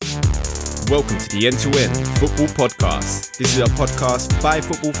welcome to the End-to-End Football Podcast. This is a podcast by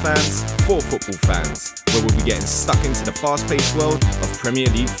football fans for football fans, where we'll be getting stuck into the fast-paced world of Premier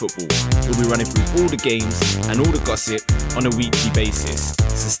League football. We'll be running through all the games and all the gossip on a weekly basis.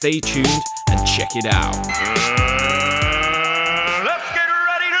 So stay tuned and check it out. Let's get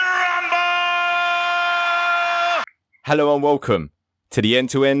ready to rumble! Hello and welcome to the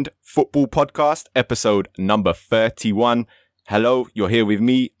End-to-End Football Podcast, episode number 31. Hello, you're here with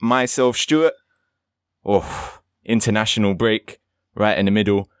me, myself, Stuart. Oh, international break right in the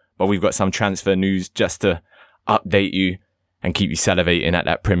middle, but we've got some transfer news just to update you and keep you salivating at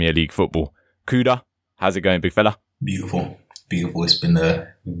that Premier League football. Kuda, how's it going, big fella? Beautiful. It's been a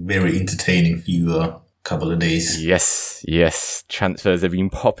very entertaining few couple of days. Yes. Transfers have been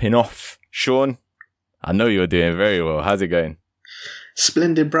popping off. Sean, I know you're doing very well. How's it going?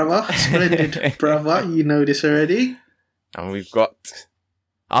 Splendid, brother. You know this already. And we've got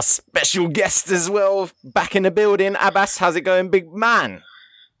our special guest as well, back in the building. Abbas, how's it going, big man?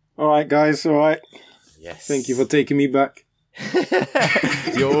 All right, guys, all right. Yes. Thank you for taking me back.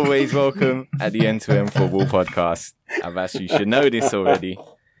 You're always welcome at the End-to-End Football Podcast. Abbas, you should know this already.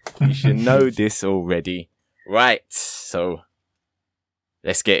 Right, so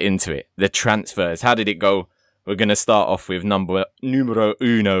let's get into it. The transfers. How did it go? We're going to start off with numero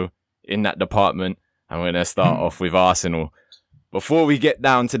uno in that department. And we're going to start off with Arsenal. Before we get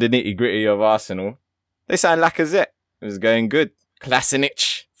down to the nitty-gritty of Arsenal, they signed Lacazette. It was going good.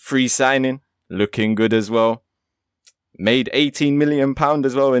 Klasinic, free signing, looking good as well. Made £18 million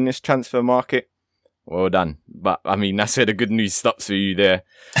as well in this transfer market. Well done. But, I mean, that's where the good news stops for you there.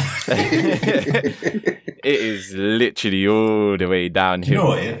 It is literally all the way downhill. You know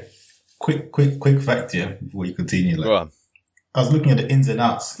what, yeah? Quick fact, yeah, before you continue. Go on. I was looking at the ins and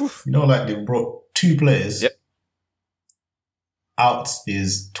outs. You know, like they've brought 2 players. Yep. Out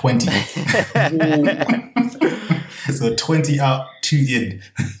is 20. So 20 out, 2 in.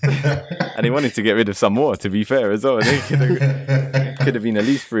 And they wanted to get rid of some more, to be fair, as well. They could have been at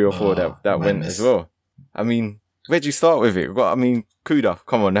least 3 or 4 that went as well. I mean, where'd you start with it? Well, I mean, Kuda,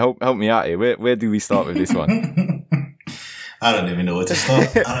 come on, help me out here. Where do we start with this one? I don't even know where to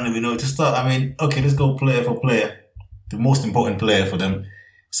start. I mean, okay, let's go player for player. The most important player for them,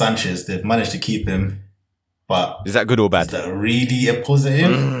 Sanchez, they've managed to keep him. But is that good or bad? Is that really a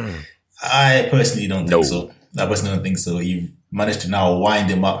positive? I personally don't think so. You've managed to now wind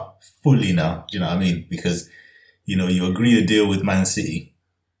him up fully now. Do you know what I mean? Because, you know, you agree a deal with Man City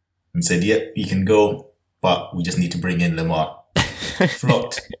and said, yep, you can go, but we just need to bring in Lamar.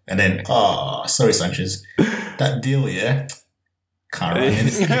 Flopped. And then, sorry, Sanchez. That deal, yeah, can't run in.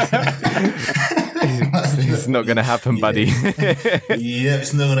 It's not going to happen, buddy. Yeah,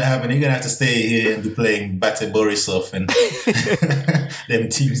 it's not going to happen. You're going to have to stay here and be playing Bate Borisov and them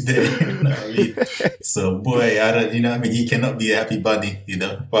teams there. You know what I mean? So, boy, he cannot be a happy bunny, you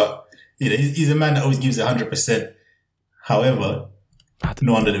know. But, you know, he's a man that always gives 100%. However,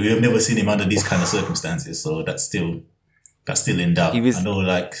 we've never seen him under these kind of circumstances. So that's still in doubt. I know,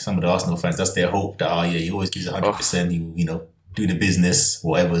 like, some of the Arsenal fans, that's their hope that, he always gives 100%. You know, do the business,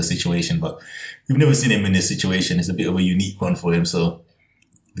 whatever the situation. But we've never seen him in this situation. It's a bit of a unique one for him. So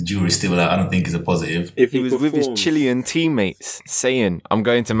the jury's still out. I don't think it's a positive. If he was with his Chilean teammates saying, I'm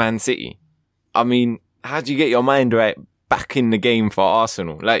going to Man City. I mean, how do you get your mind right back in the game for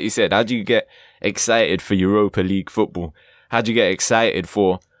Arsenal? Like you said, how do you get excited for Europa League football? How do you get excited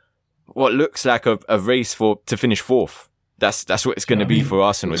for what looks like a race to finish 4th? That's what it's going to be for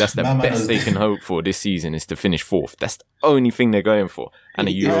Arsenal. That's the best they can hope for this season, is to finish 4th. That's the only thing they're going for. And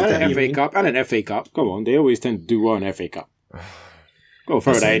a Euro. And an FA Cup. And an FA Cup. Come on, they always tend to do well in FA Cup. Go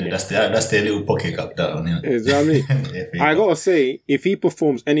throw that in. That's their little pocket cup, that one. Yeah. Exactly. I got to say, if he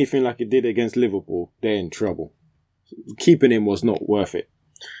performs anything like he did against Liverpool, they're in trouble. Keeping him was not worth it.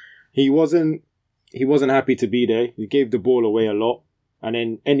 He wasn't happy to be there. He gave the ball away a lot. And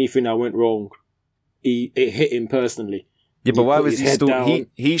then anything that went wrong, it hit him personally. Yeah, but why was he still?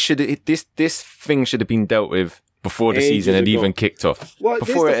 He should. This thing should have been dealt with before the season had even kicked off. Well,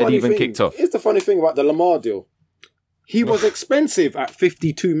 before it had even kicked off. Here's the funny thing about the Lamar deal. He was expensive at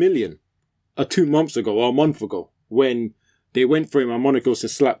 52 million 2 months ago or a month ago when they went for him and Monaco to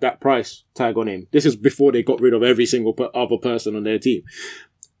slap that price tag on him. This is before they got rid of every single other person on their team.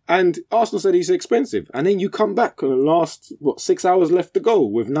 And Arsenal said he's expensive. And then you come back on the last, 6 hours left to go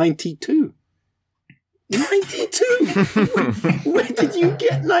with 92. 92? Where did you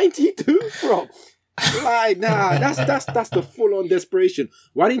get 92 from? Like, nah, that's the full-on desperation.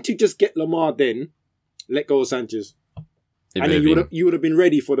 Why didn't you just get Lamar then, let go of Sanchez? And then you would have been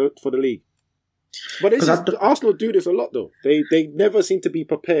ready for the league. But this 'Cause is, Arsenal do this a lot though. They never seem to be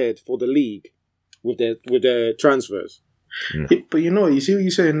prepared for the league with their transfers. But you know, you see what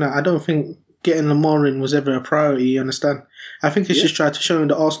you're saying now. I don't think getting Lamar in was ever a priority. You understand? I think it's just tried to show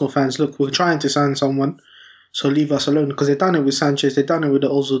the Arsenal fans, look, we're trying to sign someone, so leave us alone. Because they've done it with Sanchez, they've done it with the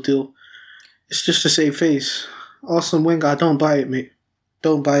Ozil deal. It's just to save face. Arsene Wenger, I don't buy it, mate.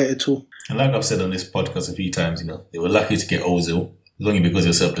 Don't buy it at all. And like I've said on this podcast a few times, they were lucky to get Ozil, only because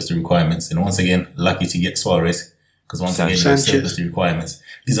you're surplus to requirements. And once again, lucky to get Suarez, because once again, you're surplus to requirements.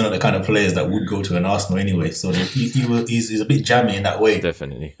 These are not the kind of players that would go to an Arsenal anyway. So he's a bit jammy in that way.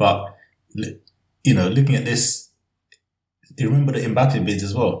 Definitely. But, looking at this, you remember the Mbappe bids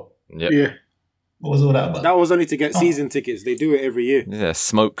as well? Yep. Yeah. What was all that about? That was only to get season tickets. They do it every year. Yeah,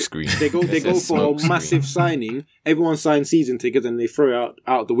 smoke screen. They go for a massive signing. Everyone signs season tickets and they throw it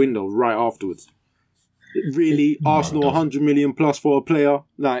out the window right afterwards. Really, Arsenal 100 million plus for a player,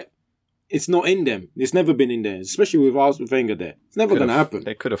 like, it's not in them. It's never been in there, especially with Wenger there. It's never going to happen.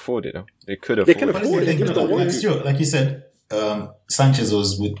 They could afford it though. They could They afford can it. afford it. They just don't want to. Stuart, like you said, Sanchez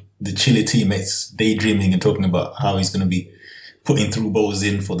was with the Chile teammates daydreaming and talking about how he's going to be putting through balls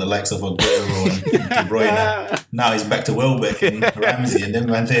in for the likes of Aguero and De Bruyne. Now he's back to Welbeck and Ramsey and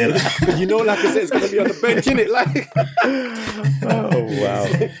them man there. Like I said, it's going to be on the bench, innit? Like, Oh wow.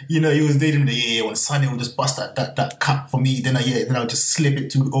 he was daydreaming when Sonny will just bust that cut for me. Then I'll just slip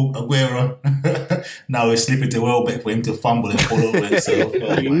it to Aguero. Now we slip it to Welbeck for him to fumble and fall over himself.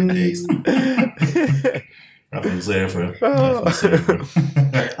 Oh my days. I feel sorry for him.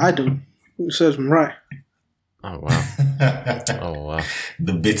 I do. It serves him right. Oh wow. Oh wow.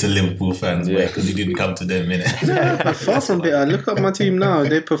 The bitter Liverpool fans, because he didn't come to them, innit? But far from bitter. Look at my team now.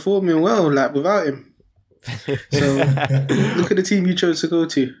 They're performing well, like, without him. So, look at the team you chose to go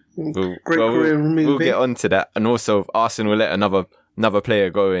to. We'll get on to that. And also, Arsenal will let another player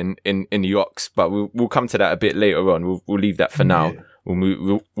go in the Ox, but we'll come to that a bit later on. We'll leave that for now. Yeah.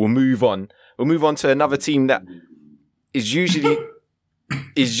 We'll move on. We'll move on to another team that is usually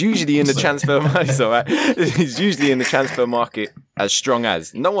in the transfer market. So, is usually in the transfer market as strong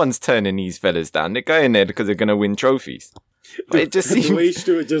as. No one's turning these fellas down. They're going there because they're going to win trophies. But it just seems the way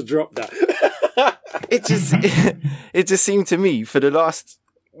Stuart just dropped that. it just seemed to me for the last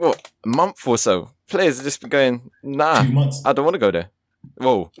month or so, players have just been going, nah, 2 months. I don't want to go there.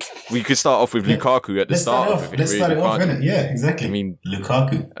 Well, we could start off with Lukaku at the start of it. Let's start it off, can't innit? Yeah, exactly. I mean,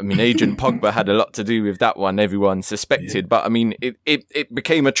 Lukaku. Agent Pogba had a lot to do with that one. Everyone suspected, but I mean, it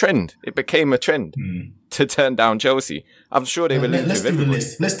became a trend. It became a trend to turn down Chelsea. I'm sure they were linked Let's with do the everybody.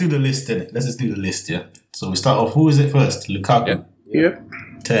 list. Let's do the list, innit? Let's just do the list, yeah. So we start off. Who is it first? Lukaku. Yeah.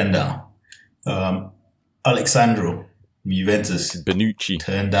 Turned down. Alexandro, Juventus. Benucci.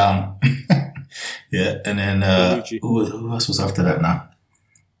 Turned down. Yeah, and then who else was after that now?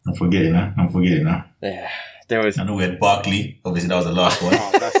 I'm forgetting now. Yeah, there was. I know we had Barkley. Obviously, that was the last one.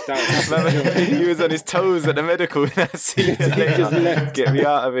 He was on his toes at the medical. Get me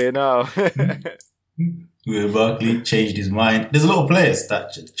out of here now. We had Barkley, changed his mind. There's a lot of players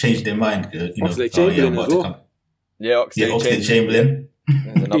that changed their mind. Oxlade-Chamberlain as well. Oxlade-Chamberlain.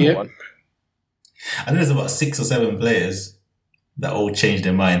 There's another one. I think there's about 6 or 7 players that all changed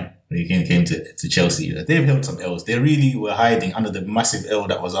their mind when he came to Chelsea. They've held some L's. They really were hiding under the massive L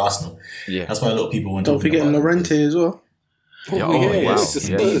that was Arsenal. Yeah. That's why a lot of people weren't Don't talking forget about Llorente as well. Wow. It's the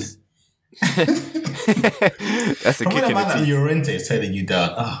Spurs. That's a From kick when in a man the like teeth. Llorente is telling you down.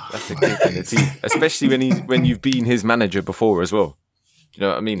 That's a kick in the teeth. Especially when you've been his manager before as well. You know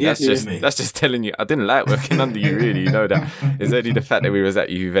what I mean? Yeah, That's just telling you. I didn't like working under you, really. You know that. It's only the fact that we was at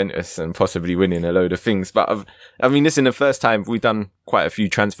Juventus and possibly winning a load of things. But this isn't the first time we've done quite a few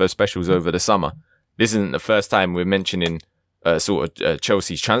transfer specials over the summer. This isn't the first time we're mentioning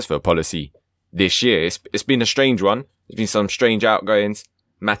Chelsea's transfer policy this year. It's been a strange one. There's been some strange outgoings.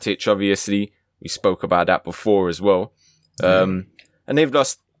 Matic, obviously, we spoke about that before as well. And they've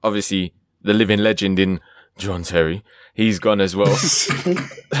lost, obviously, the living legend in John Terry. He's gone as well.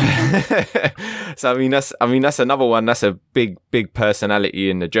 So that's another one. That's a big personality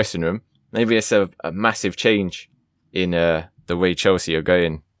in the dressing room. Maybe it's a massive change in the way Chelsea are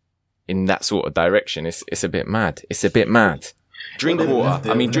going in that sort of direction. It's a bit mad. It's a bit mad. Drink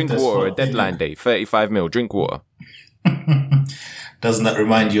water. Drink water. A deadline day. 35 mil. Drink water. Doesn't that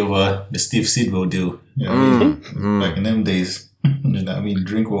remind you of the Steve Sidwell deal? You know what I mean? Back in them days. You know what I mean?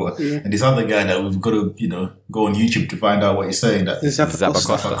 Drink water. Yeah. And this other guy that we've got to, go on YouTube to find out what he's saying. That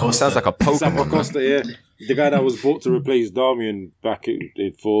Zappacosta. Sounds like a Pokemon. Zappacosta, yeah. The guy that was brought to replace Darmian back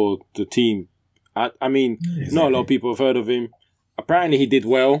for the team. Not a lot of people have heard of him. Apparently he did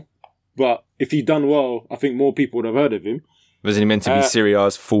well, but if he'd done well, I think more people would have heard of him. Wasn't he meant to be Serie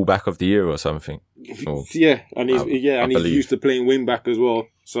A's fullback of the year or something? Or, and he's used to playing wing back as well.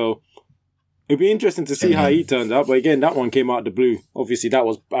 So it'd be interesting to see how he turns out. But again, that one came out of the blue. Obviously, that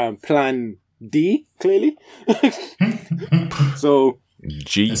was plan D, clearly. So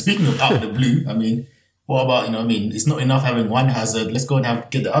G. And speaking of out of the blue, I mean, what about, it's not enough having one Hazard. Let's go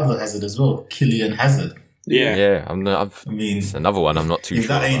and get the other Hazard as well. Kylian Hazard. Yeah. It's another one I'm not too if sure.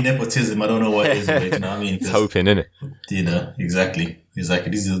 that ain't nepotism, I don't know what it is. Mate, you know what I mean? It's hoping, innit? Exactly. This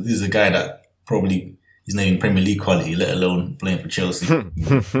is a guy that probably is not even Premier League quality, let alone playing for Chelsea.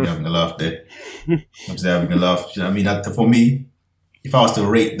 You're having a laugh there. I'm just having a laugh. You know what I mean? For me, if I was to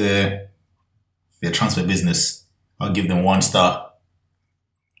rate their transfer business, I'll give them 1 star.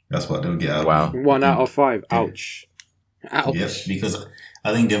 That's what they'll get out of me. 1 out of 5. Ouch. Yep, because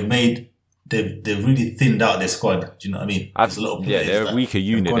I think they've really thinned out their squad. Do you know what I mean? There's a lot of players they're a weaker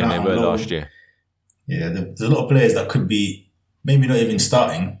unit than they were last year. Yeah, there's a lot of players that could be maybe not even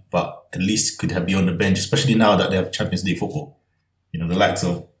starting, but at least could be on the bench, especially now that they have Champions League football. The likes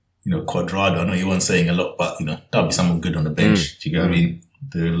of, Quadrado. I know you weren't saying a lot, but, that'll be someone good on the bench. Do you get what I mean?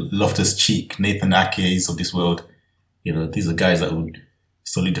 The Loftus-Cheek, Nathan Ake's of this world. These are guys that would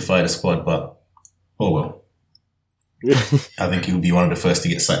solidify the squad, but oh well. I think he will be one of the first to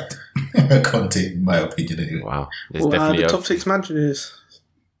get sacked. Conte, in my opinion, anyway. Wow. The top 6 managers.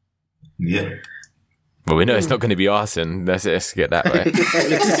 Yeah. Well, we know it's not going to be Arsene. Let's get that right.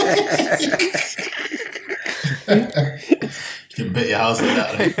 You can bet your house on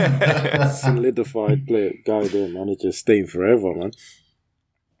that. Solidified player, guy there, manager, staying forever, man.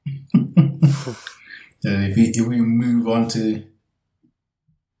 And if we move on to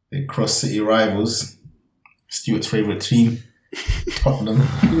the cross-city rivals, Stuart's favourite team, Tottenham.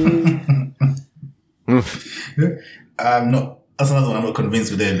 That's another one I'm not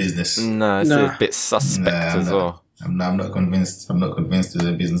convinced with their business. No, it's a bit suspect as well. I'm not convinced. I'm not convinced with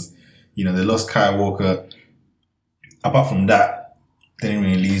their business. They lost Kyle Walker. Apart from that, they didn't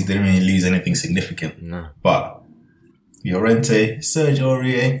really lose anything significant. No. But Llorente, Sergio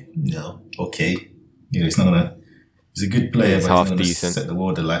Aurier, okay. It's not gonna. He's a good player, He's but half he's not gonna decent. set the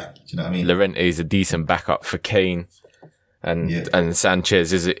world alight. Do you know what I mean? Llorente is a decent backup for Kane, and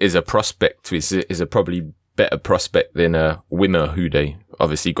Sanchez is a prospect. Is a probably better prospect than Wimmer, who they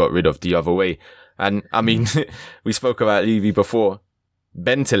obviously got rid of the other way. And I mean, we spoke about Levy before.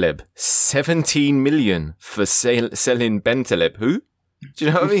 Bentaleb, 17 million for selling Bentaleb. Who? Do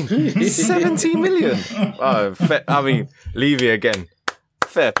you know what I mean? 17 million. Levy again.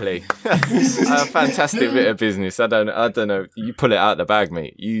 Fair play. A fantastic bit of business. I don't know. You pull it out the bag,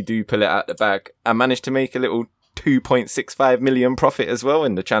 mate. You do pull it out the bag. I managed to make a little 2.65 million profit as well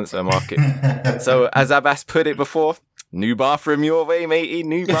in the transfer market. So as Abbas put it before, new bathroom your way, matey.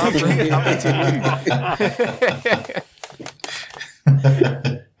 New bathroom coming to you.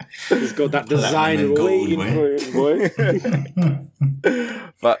 He's got that design waiting for him, boy.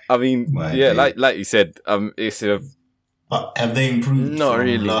 But I mean, like you said, it's a. But have they improved Not from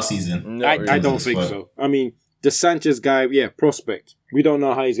really. last season? I don't think so. I mean, the Sanchez guy, prospect. We don't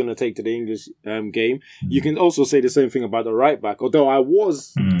know how he's going to take to the English game. You can also say the same thing about the right back. Although I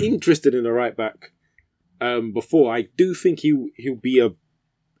was interested in the right back before, I do think he'll be a.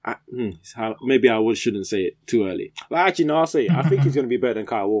 Maybe I shouldn't say it too early. But actually, no, I'll say it. I think he's going to be better than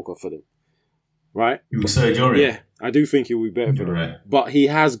Kyle Walker for them. Right? Yeah, I do think he'll be better for them. Right. But he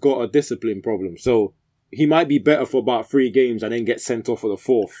has got a discipline problem. So he might be better for about 3 games and then get sent off for the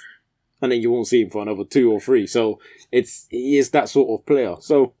 4th. And then you won't see him for another 2 or 3. So he is that sort of player.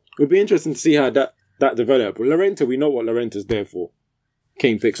 So it'll be interesting to see how that develops. Llorente, we know what Llorente's there for.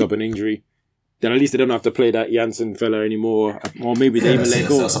 Kane picks up an injury. Then at least they don't have to play that Janssen fella anymore. Or maybe they even let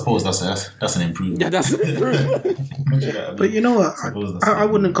go. I suppose that's an improvement. Yeah, that's an improvement. But you know what? I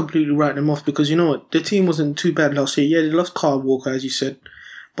wouldn't completely write them off because you know what? The team wasn't too bad last year. Yeah, they lost Kyle Walker, as you said.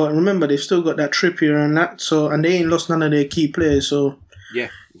 But remember, they've still got that Trippier and that. And they ain't lost none of their key players. So yeah,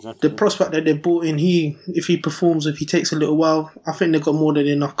 exactly. The prospect that they brought in, if he performs, if he takes a little while, I think they've got more than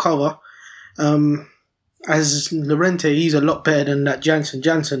enough cover. As Llorente, he's a lot better than that Janssen.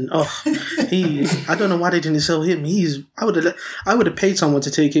 I don't know why they didn't sell him. I would have paid someone to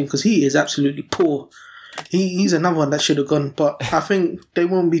take him because he is absolutely poor. He's another one that should have gone. But I think they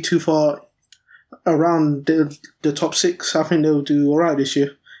won't be too far around the top 6. I think they'll do all right this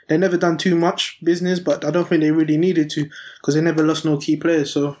year. They've never done too much business, but I don't think they really needed to because they never lost no key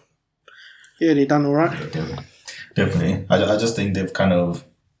players. So yeah, they done all right. Definitely. I just think they're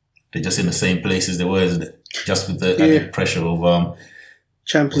just in the same places they were, isn't it? Just with the added pressure of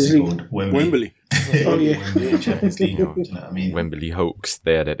Champions League. Wembley. Oh yeah, Wembley Champions League. You know what I mean? Wembley hoax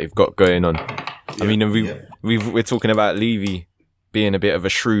there that they've got going on. I mean, we're talking about Levy being a bit of a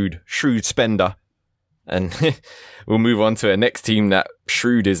shrewd spender. And we'll move on to a next team that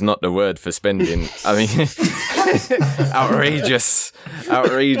shrewd is not the word for spending. I mean, outrageous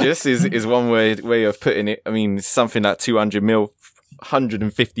is one way of putting it. I mean, something like 200 mil,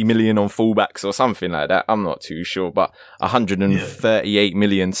 150 million on fullbacks or something like that. I'm not too sure, but 138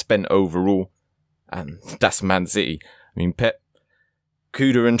 million spent overall. And that's Man City. I mean, Pep,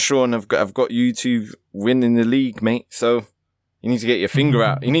 Kuda and Sean have got you two winning the league, mate. So you need to get your finger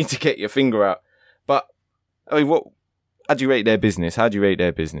out. But I mean, how do you rate their business? How do you rate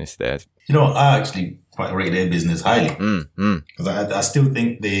their business there? You know, I actually quite rate their business highly. Because I still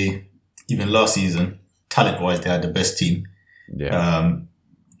think even last season, talent-wise, they had the best team. Yeah.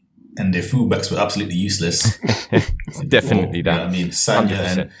 And their fullbacks were absolutely useless. Definitely that. You know what I mean, Sanya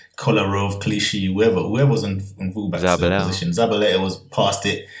and Kolarov, Clichy, whoever was in fullback position. Zabaleta was past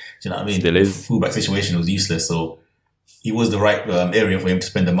it. Do you know what I mean? Still is. The fullback situation was useless. So he was the right area for him to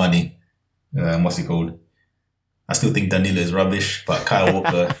spend the money. What's he called? I still think Danilo is rubbish, but Kyle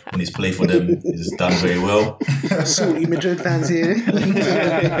Walker, when he's played for them, has done very well. Salty Madrid fans here.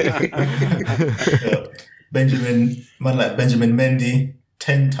 Man like Benjamin Mendy,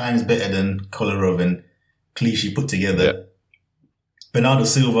 10 times better than Kolarov and Clichy put together. Yep. Bernardo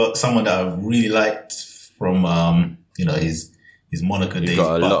Silva, someone that I really liked from his Monaco days. He's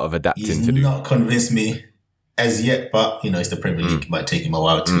got a lot of adapting to do. He's not convinced me as yet, but it's the Premier League. It might take him a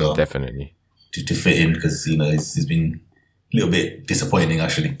while to definitely to fit in, because he's been a little bit disappointing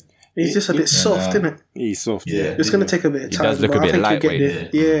actually. He's just a bit soft, isn't it? He's soft. Yeah, It's going to take a bit of time. He does look a bit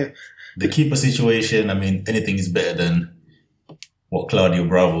lightweight. Yeah. The keeper situation, I mean, anything is better than what Claudio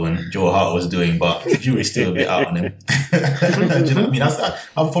Bravo and Joe Hart was doing, but the jury's still a bit out on him. Do you know what I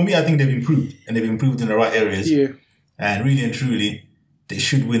mean? For me, I think they've improved, and they've improved in the right areas. Yeah. And really and truly, they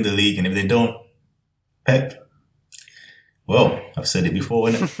should win the league. And if they don't, Pep, well, I've said it before,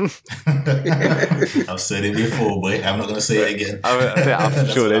 innit? I've said it before, boy. I'm not going to say it again. I'm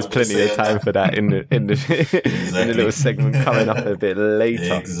sure there's plenty of time for that in the in the little segment coming up a bit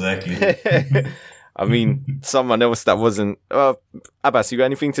later. Exactly. I mean, someone else that wasn't... Abbas, you got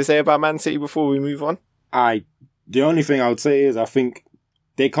anything to say about Man City before we move on? The only thing I would say is I think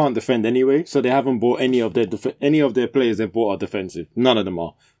they can't defend anyway, so they haven't bought any of their players they've bought are defensive. None of them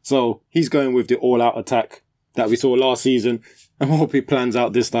are. So he's going with the all-out attack that we saw last season, and I hope he plans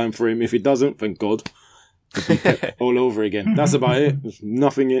out this time for him. If he doesn't, thank God, all over again. That's about it. There's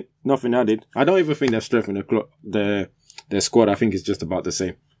nothing added. I don't even think they're strengthening their squad. I think it's just about the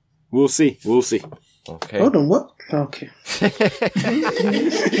same. We'll see. Okay. Hold on, what? Okay.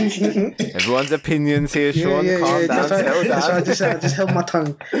 Everyone's opinions here, Sean. Calm down. That's why I just held my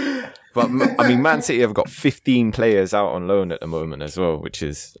tongue. But I mean, Man City have got 15 players out on loan at the moment as well, which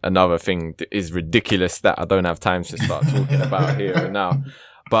is another thing that is ridiculous that I don't have time to start talking about here and now.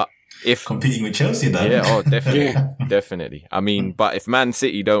 But if competing with Chelsea, though. Yeah, definitely. I mean, but if Man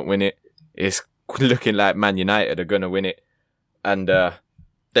City don't win it, it's looking like Man United are going to win it. And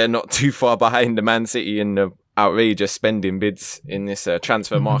they're not too far behind the Man City in the outrageous spending bids in this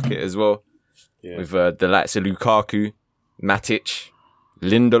transfer market as well. Yeah. With the likes of Lukaku, Matic,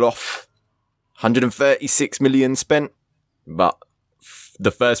 Lindelof, 136 million spent. But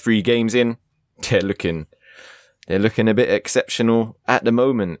the first 3 games in, they're looking a bit exceptional at the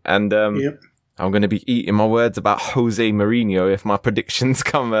moment. And I'm going to be eating my words about Jose Mourinho if my predictions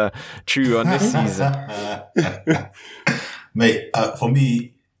come true on this season. Mate, for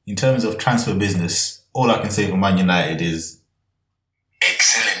me, in terms of transfer business, all I can say for Man United is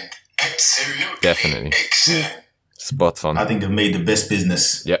excellent. Absolutely. Definitely. Excellent. Spot on. I think they've made the best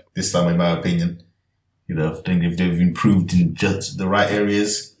business this time, in my opinion. I think they've improved in just the right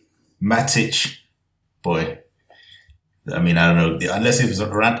areas. Matic, boy. I mean, I don't know. Unless if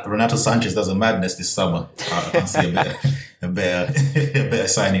Renato Sanchez does a madness this summer, I can see a better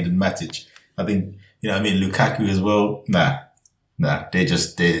signing than Matic. I think, Lukaku as well. Nah.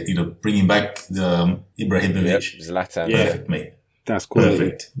 They're bringing back Ibrahimovic. Zlatan. Perfect, mate. That's cool.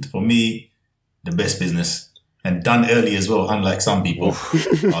 Perfect. For me, the best business. And done early as well, unlike some people.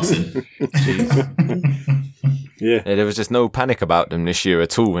 Arsene. Yeah, there was just no panic about them this year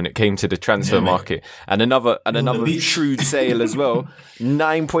at all when it came to the transfer market. And another shrewd sale as well.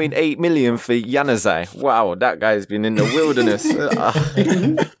 9.8 million for Januzaj. Wow, that guy's been in the wilderness.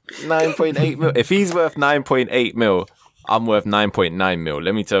 9.8 mil. If he's worth 9.8 mil, I'm worth 9.9 mil.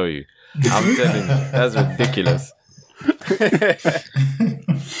 Let me tell you. I'm telling you, that's ridiculous.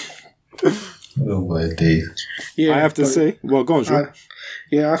 Oh my days. Yeah, I have to say, well, go on, Sean.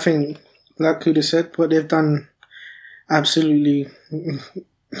 I think, like Kuda said, what they've done absolutely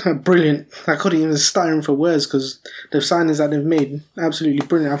brilliant. I couldn't even start him for words because the signings that they've made, absolutely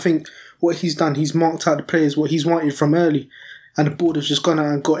brilliant. I think what he's done, he's marked out the players what he's wanted from early, and the board has just gone out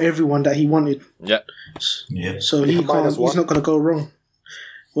and got everyone that he wanted. Yeah. So he's not going to go wrong.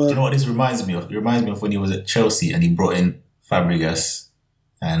 Well, do you know what this reminds me of? It reminds me of when he was at Chelsea and he brought in Fabregas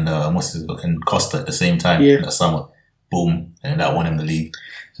and and Costa at the same time that summer. Boom, and that won him the league.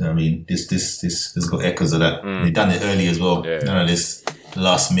 So I mean, this got echoes of that. He done it early as well. Yeah. None of this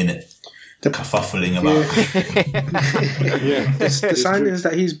last minute the kerfuffling about. The signings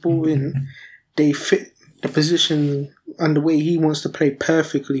that he's brought in, they fit the position and the way he wants to play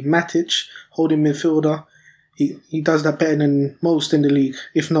perfectly. Matic, holding midfielder, he does that better than most in the league,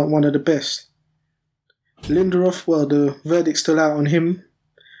 if not one of the best. Lindelof, well, the verdict's still out on him.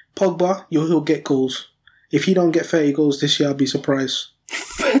 Pogba, he'll get goals. If he don't get 30 goals this year, I'll be surprised.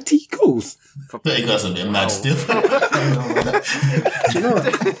 30 goals? 30 goals a bit mad still. Do you know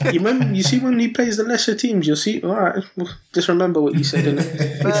what? You see when he plays the lesser teams, you'll see, alright, just remember what you said,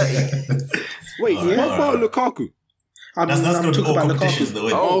 innit? Wait, what about Lukaku? I'm talking about competitions Lukaku.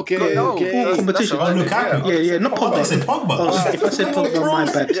 though. Okay. All competition. Lukaku. Yeah, not Pogba. I said Pogba. Oh, if I said Pogba, my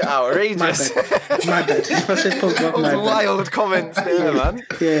bad. Yeah, outrageous. My bad. If I said Pogba, my bad. Wild comments there, man.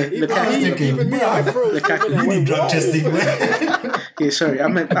 Yeah, Lukaku. Even me, I froze. Really drug testing, man. Yeah, sorry, I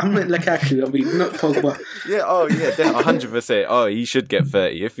meant Lukaku. I mean, not Pogba. Yeah, 100%. Oh, he should get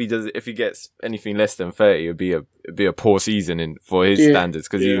 30. If he gets anything less than 30, it'd be a poor season for his standards.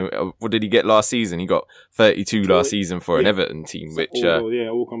 Because what did he get last season? He got 32 last season for an Everton team, which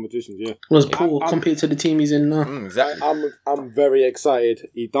all competitions. Yeah, was poor compared to the team he's in now. Exactly. I'm very excited.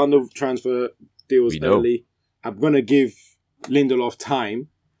 He done the transfer deals early. I'm gonna give Lindelof time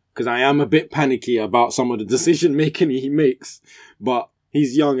because I am a bit panicky about some of the decision making he makes, but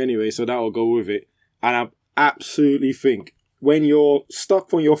he's young anyway, so that will go with it. And I absolutely think when you're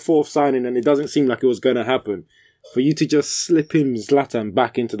stuck on your fourth signing and it doesn't seem like it was going to happen, for you to just slip in Zlatan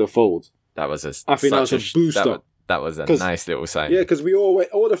back into the fold. That was a booster. That was a nice little sign. Yeah, because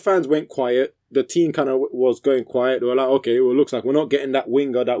all the fans went quiet. The team kind of was going quiet. They were like, okay, well, it looks like we're not getting that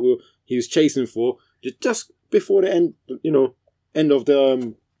winger that he was chasing for. Just before the end of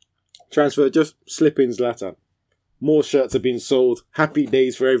the transfer, just slip in Zlatan. More shirts have been sold. Happy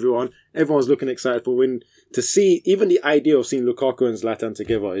days for everyone. Everyone's looking excited for to see. Even the idea of seeing Lukaku and Zlatan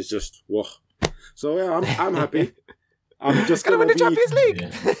together is just whoa. So yeah, I'm happy. I'm just going to win the Champions League.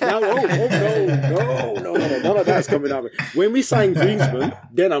 No, none of that's coming out. When we sign Griezmann,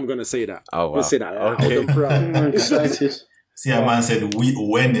 then I'm going to say that. Oh wow, we'll say that. Okay. I'm proud. I'm excited. See, a man said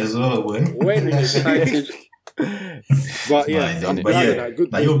when as well. When excited. But yeah,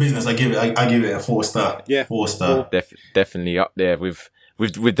 good. Your business, I give it a 4-star. Yeah, 4-star. Definitely up there with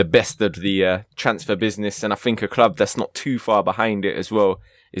the best of the transfer business, and I think a club that's not too far behind it as well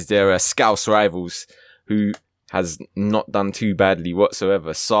is their Scouse rivals, who has not done too badly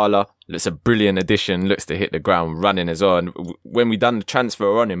whatsoever. Salah looks a brilliant addition, looks to hit the ground running as well. And when we done the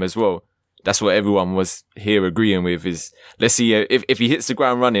transfer on him as well, that's what everyone was here agreeing with is, let's see if he hits the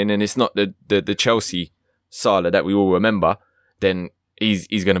ground running and it's not the Chelsea Salah that we all remember, then he's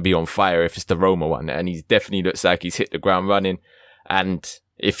going to be on fire if it's the Roma one. And he definitely looks like he's hit the ground running. And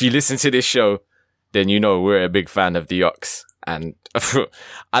if you listen to this show, then you know we're a big fan of the Ox. And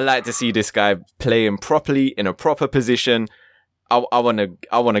I like to see this guy playing properly in a proper position. I want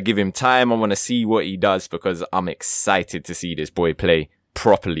to give him time. I want to see what he does because I'm excited to see this boy play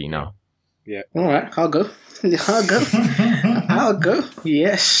properly now. Yeah. All right, I'll go.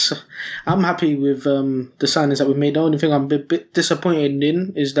 Yes. I'm happy with the signings that we made. The only thing I'm a bit disappointed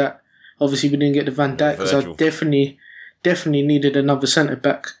in is that obviously we didn't get the Van Dijk because I definitely needed another centre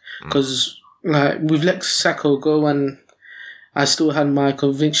back because we've let Sacco go and I still had my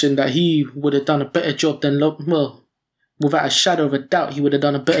conviction that he would have done a better job than without a shadow of a doubt, he would have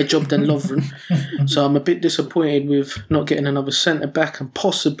done a better job than Lovren. So I'm a bit disappointed with not getting another centre back and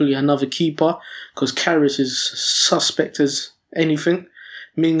possibly another keeper because Karras is suspect as anything.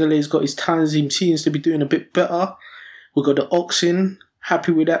 Mingale's got his times. He seems to be doing a bit better. We've got the Ox in.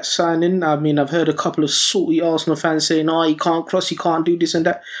 Happy with that signing. I mean, I've heard a couple of salty Arsenal fans saying, he can't cross, he can't do this and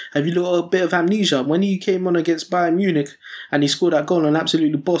that. Have you got a bit of amnesia? When he came on against Bayern Munich and he scored that goal and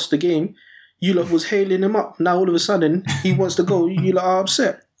absolutely bossed the game, you lot was hailing him up. Now all of a sudden, he wants to go. You lot are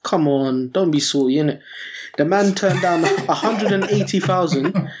upset. Come on, don't be salty, innit? The man turned down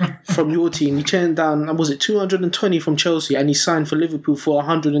 180,000 from your team. He turned down, was it 220 from Chelsea, and he signed for Liverpool for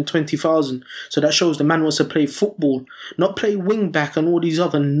 120,000. So that shows the man wants to play football, not play wing back and all these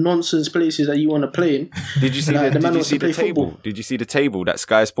other nonsense places that you want to play in. Did you see Like, the man wants to table? play football. Did you see the table that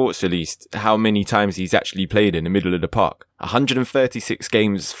Sky Sports released? How many times he's actually played in the middle of the park? 136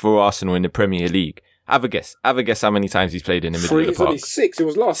 games for Arsenal in the Premier League. Have a guess. Have a guess how many times he's played in the middle of the It's only park. 6. It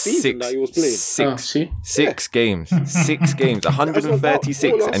was last season that he was playing. Six games. 6 games.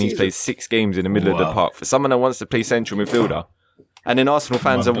 136, and he's played 6 games in the middle of the park. For someone that wants to play central midfielder, and then Arsenal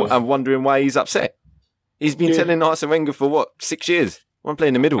fans are wondering why he's upset. He's been telling Arsene Wenger for 6 years? I'm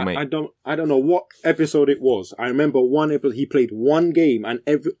playing the middle, mate. I don't know what episode it was. I remember one episode he played one game, and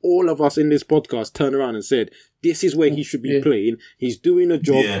all of us in this podcast turned around and said, "This is where he should be playing. He's doing a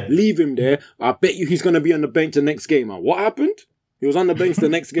job. Yeah. Leave him there. I bet you he's going to be on the bench the next game." And what happened? He was on the bench the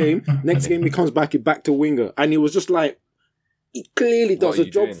next game. Next game he comes back to winger, and he was just like, he clearly does a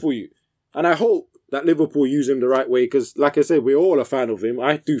job for you. And I hope that Liverpool use him the right way, because, like I said, we're all a fan of him.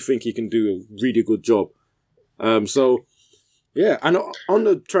 I do think he can do a really good job. So. Yeah, and on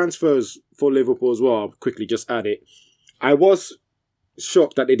the transfers for Liverpool as well, I'll quickly just add it. I was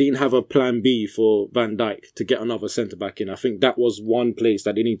shocked that they didn't have a plan B for Van Dijk to get another centre-back in. I think that was one place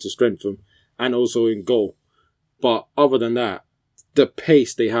that they need to strengthen, and also in goal. But other than that, the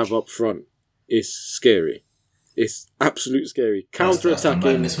pace they have up front is scary. It's absolute scary.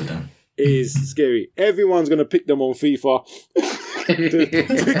 Counter-attacking is scary. Everyone's going to pick them on FIFA.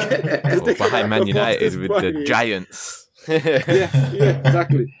 Behind Man United with the Giants. yeah,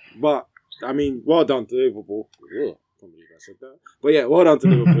 exactly. But I mean, well done to Liverpool. Yeah, I can't believe I said that. But yeah, well done to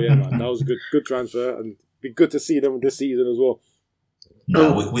Liverpool. Yeah, man, that was a good transfer, and be good to see them this season as well.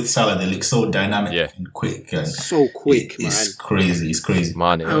 No, with Salah, they look so dynamic and quick. And so quick, man. It's crazy. It's crazy.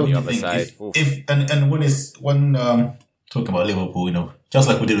 Mane on the other side. And when talking about Liverpool, just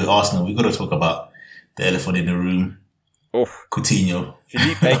like we did with Arsenal, we got to talk about the elephant in the room. Coutinho. You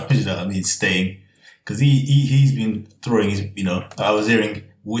know what I mean? Staying. Because he's been throwing his, I was hearing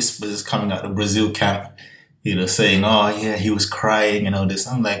whispers coming out of the Brazil camp, saying, oh yeah, he was crying and all this.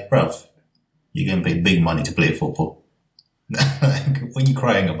 I'm like, bruv, you're getting paid big money to play football. Like, what are you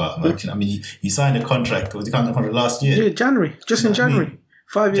crying about, man? I mean, you signed a contract, was the contract last year? Yeah, January. Just in January.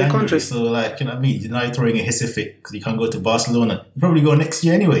 5-year contract. So, like, you know what I mean? Now you're throwing a hissy fit because you can't go to Barcelona. You probably go next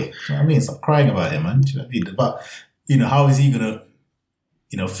year anyway. You know what I mean? Stop crying about it, man. You know what I mean? But, how is he going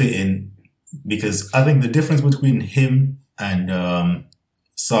to, fit in? Because I think the difference between him and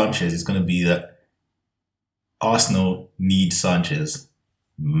Sanchez is going to be that Arsenal need Sanchez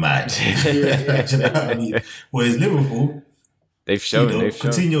mad. You know what I mean? Whereas Liverpool, they've shown.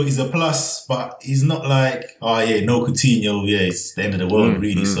 Coutinho is a plus, but he's not like, oh yeah, no Coutinho, yeah, it's the end of the world,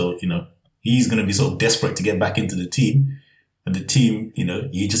 really. So, he's going to be sort of desperate to get back into the team. And the team,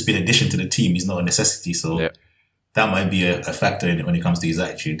 you just be an addition to the team. He's not a necessity. So that might be a factor in it when it comes to his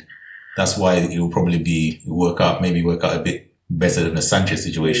attitude. That's why it will probably work out a bit better than the Sanchez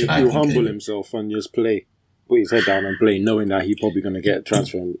situation. He'll humble himself and just play, put his head down and play, knowing that he's probably going to get a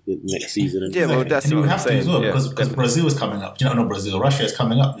transfer next season. And that's what I'm saying. As well, because Brazil is coming up. Russia is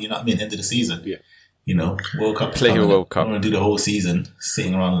coming up. You know what I mean? End of the season. Yeah. World Cup. Play your World Cup. I'm going to do the whole season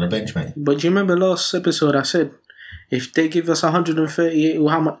sitting around on the bench, mate. But do you remember last episode I said, if they give us 138,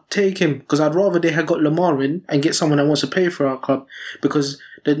 how much? Take him, because I'd rather they had got Lamar in and get someone that wants to pay for our club, because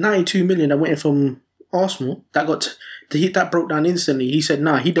the 92 million that went in from Arsenal, that broke down instantly. He said,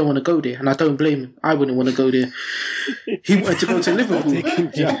 nah, he don't want to go there, and I don't blame him. I wouldn't want to go there. He wanted to go to Liverpool. He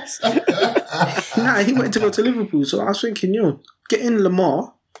wanted to go to Liverpool. So I was thinking, get in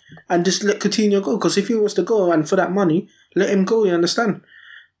Lamar and just let Coutinho go, because if he wants to go and for that money, let him go. You understand?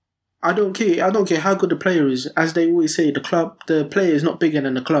 I don't care how good the player is. As they always say, the player is not bigger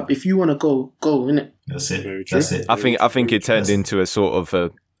than the club. If you want to go, innit? That's it. I think it turned into a sort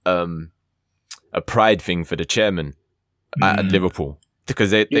of a pride thing for the chairman at Liverpool,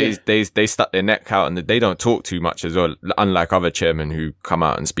 because they stuck their neck out and they don't talk too much as well, unlike other chairmen who come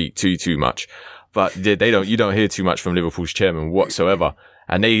out and speak too much. But you don't hear too much from Liverpool's chairman whatsoever.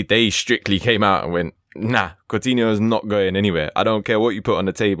 And they strictly came out and went, nah, Coutinho is not going anywhere. I don't care what you put on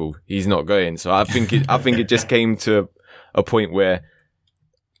the table, he's not going. So I think it just came to a point where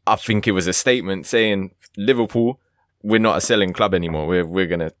I think it was a statement saying, Liverpool, we're not a selling club anymore. We're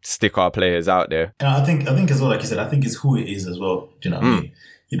gonna stick our players out there. And I think as well, like you said, I think it's who it is as well. Do you know what I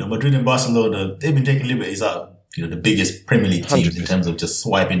mean? Madrid and Barcelona, they've been taking liberties out. The biggest Premier League teams 100%. In terms of just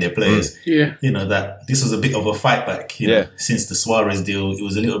swiping their players. Yeah. That this was a bit of a fight back. Since the Suarez deal, it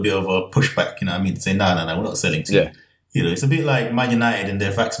was a little bit of a pushback. You know what I mean? To say, no, we're not selling to you. it's a bit like Man United and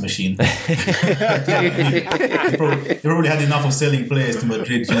their fax machine. They probably had enough of selling players to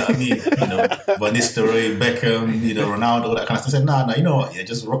Madrid, you know what I mean? Van Nistelrooy, Beckham, Ronaldo, all that kind of stuff. Said, nah, you know what? Yeah,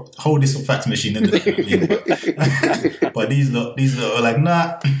 just hold this fax machine in there. You know what I mean? But these lot are like,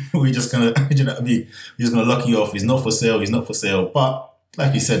 nah, we're just gonna, you know what I mean? We're just gonna lock you off. He's not for sale. But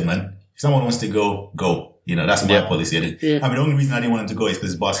like you said, man, if someone wants to go. That's my policy. Yeah. I mean, the only reason I didn't want him to go is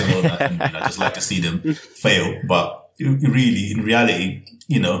because it's Barcelona, and I just like to see them fail. But really, in reality,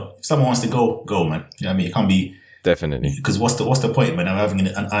 if someone wants to go, man. You know what I mean? It can't be Definitely. because what's the point, man? I'm having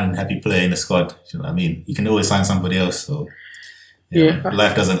an unhappy player in the squad. You know what I mean? You can always sign somebody else. So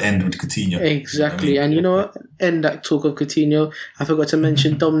life doesn't end with Coutinho. Exactly. And you know what? End that talk of Coutinho. I forgot to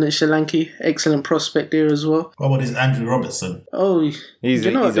mention Dominic Solanke, excellent prospect there as well. What about this Andrew Robertson? Oh, He's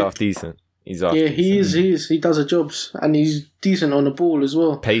half decent. He is. He does the jobs, and he's decent on the ball as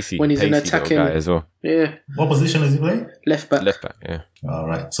well. Pacey when he's in little attacking guy as well. Yeah. What position is he playing? Left back. Yeah. All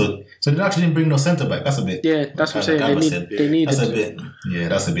right. So they actually didn't bring no centre back. That's a bit. Yeah, that's what I'm saying. They need. That's a bit. Yeah,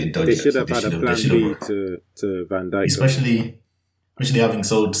 that's a bit dodgy. They should have had a plan B to Van Dijk. Especially having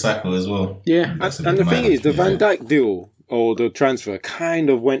sold Saka as well. Yeah. And the thing is, the Van Dijk deal or the transfer kind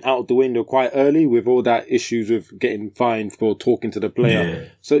of went out the window quite early with all that issues with getting fined for talking to the player. Yeah.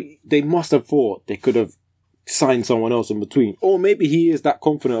 So they must have thought they could have signed someone else in between. Or maybe he is that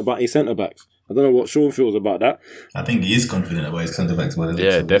confident about his centre-backs. I don't know what Sean feels about that. I think he is confident about his centre-backs.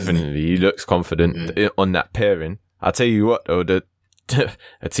 Yeah, definitely. He looks confident on that pairing. I'll tell you what, though,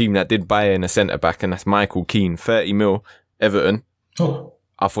 a team that did buy in a centre-back, and that's Michael Keane, 30 mil, Everton. Oh.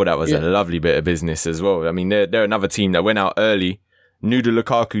 I thought that was a lovely bit of business as well. I mean, they're another team that went out early, knew the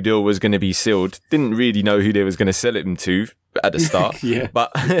Lukaku deal was going to be sealed, didn't really know who they was going to sell him to at the start.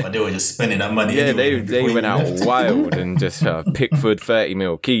 But they were just spending that money. Yeah, anyway they went out wild and just Pickford 30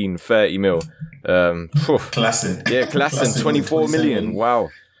 mil, Keane 30 mil. Klassen. Yeah, Klassen 24 million. Wow.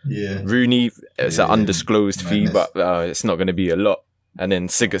 Yeah. Rooney, it's an undisclosed fee, but it's not going to be a lot. And then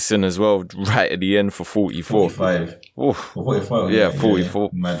Sigurdsson as well, right at the end for 44. 45. Oof. 45. Yeah,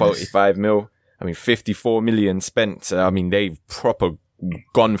 44, Madness. 45 mil. I mean, 54 million spent. I mean, they've proper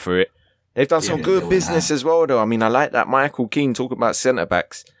gone for it. They've done some good business as well, though. I mean, I like that Michael Keane talking about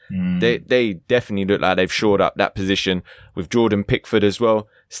centre-backs. They definitely look like they've shored up that position with Jordan Pickford as well.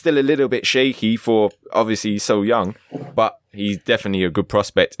 Still a little bit shaky for, obviously, he's so young, but he's definitely a good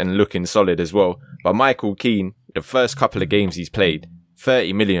prospect and looking solid as well. But Michael Keane, the first couple of games he's played,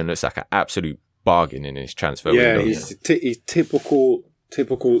 30 million looks like an absolute bargain in his transfer window. Yeah, he's typical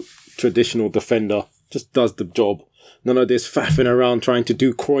traditional defender. Just does the job. None of this faffing around trying to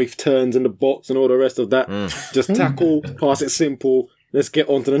do Cruyff turns in the box and all the rest of that. Just tackle, pass it simple. Let's get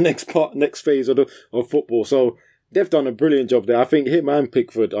on to the next phase of football. So they've done a brilliant job there. I think him and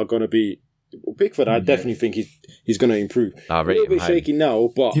Pickford are going to be... Pickford, I definitely think he's going to improve. A little bit shaky now,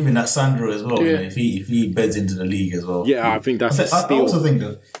 but... Even that Sandro as well, if he beds into the league as well. Yeah, I think that's a steal.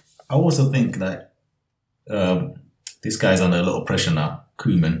 I also think that this guy's under a lot of pressure now,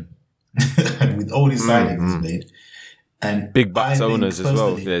 Koeman, with all these signings he's made. And big bucks owners as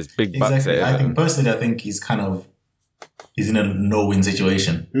well. There's big bucks there. I think he's in a no-win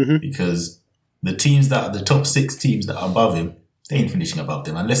situation because the teams the top 6 teams that are above him, they ain't finishing above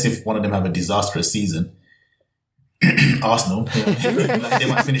them unless if one of them have a disastrous season. Arsenal, they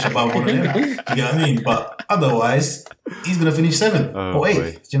might finish above one of them. You know what I mean? But otherwise, he's going to finish 7th or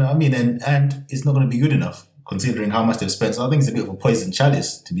 8th. Do you know what I mean? And it's not going to be good enough considering how much they've spent. So I think it's a bit of a poison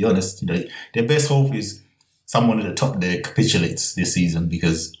chalice, to be honest. Their best hope is someone at the top there capitulates this season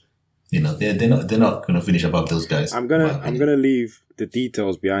because they're not going to finish above those guys. I'm gonna leave the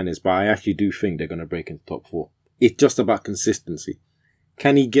details behind this, but I actually do think they're going to break into top 4. It's just about consistency.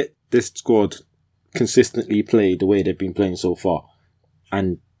 Can he get this squad consistently play the way they've been playing so far?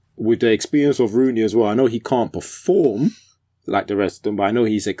 And with the experience of Rooney as well, I know he can't perform like the rest of them, but I know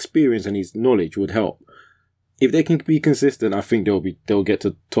his experience and his knowledge would help. If they can be consistent, I think they'll get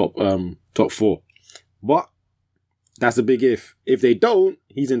to top 4. But that's a big if. If they don't,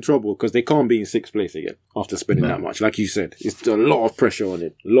 he's in trouble because they can't be in 6th place again after spending that much. Like you said, it's a lot of pressure on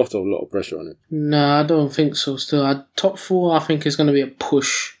him. A lot of pressure on him. No, I don't think so still. Top 4, I think, is going to be a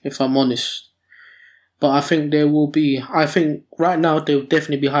push, if I'm honest. But I think right now they'll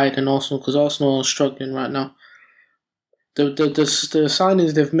definitely be higher than Arsenal because Arsenal are struggling right now. The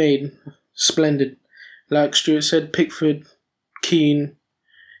signings they've made, splendid. Like Stuart said, Pickford, Keane.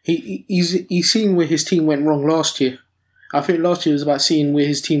 He's seen where his team went wrong last year. I think last year was about seeing where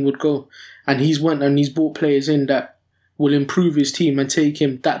his team would go. And he's brought players in that will improve his team and take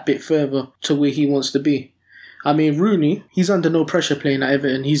him that bit further to where he wants to be. I mean, Rooney, he's under no pressure playing at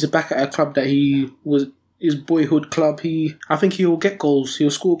Everton. He's back at a club that he his boyhood club. I think he will get goals.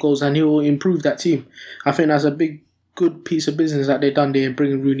 He'll score goals and he will improve that team. I think that's a good piece of business that they've done there,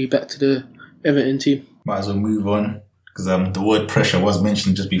 bringing Rooney back to the Everton team. Might as well move on, because the word pressure was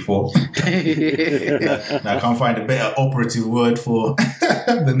mentioned just before. Now I can't find a better operative word for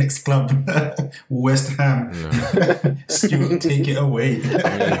the next club, West Ham. No. Stuart, take it away.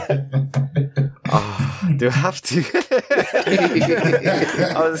 Do I have to?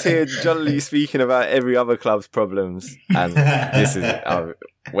 I was here jolly speaking about every other club's problems, and this is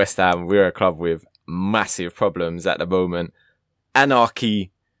West Ham. We're a club with massive problems at the moment.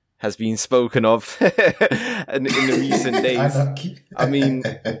 Anarchy has been spoken of in the recent days. I mean,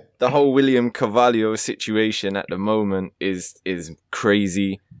 the whole William Carvalho situation at the moment is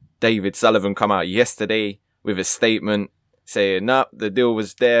crazy. David Sullivan come out yesterday with a statement saying, "Nah, the deal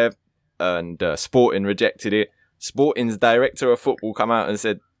was there," and Sporting rejected it. Sporting's director of football come out and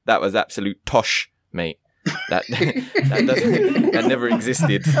said that was absolute tosh, mate. That never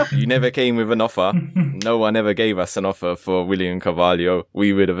existed. You never came with an offer. No one ever gave us an offer for William Carvalho.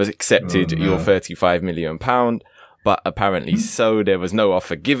 We would have accepted your £35 million, but apparently so. There was no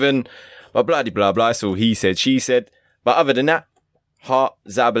offer given. But blah blah blah. So he said, she said. But other than that, Hart,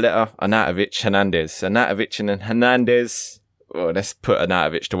 Zabaleta, Arnautovic, Hernandez. Arnautovic and Hernandez. Well, let's put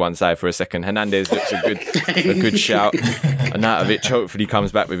Arnautovic to one side for a second. Hernandez looks a good shout. Arnautovic hopefully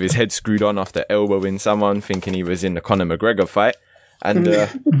comes back with his head screwed on after elbowing someone, thinking he was in the Conor McGregor fight. And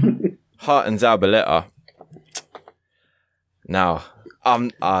Hart and Zabaleta. Now,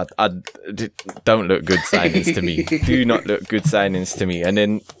 don't look good signings to me. Do not look good signings to me. And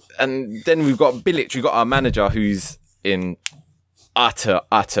then we've got Bilic. We've got our manager who's in utter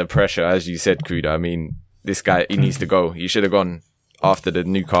pressure, as you said, Kuda. I mean, this guy, he needs to go. He should have gone after the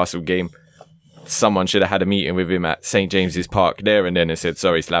Newcastle game. Someone should have had a meeting with him at St. James's Park there and then and said,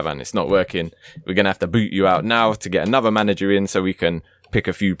 "Sorry, Slavan, it's not working. We're going to have to boot you out now to get another manager in so we can pick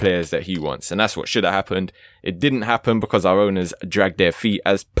a few players that he wants." And that's what should have happened. It didn't happen because our owners dragged their feet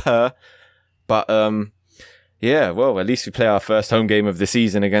as per. But, yeah, well, at least we play our first home game of the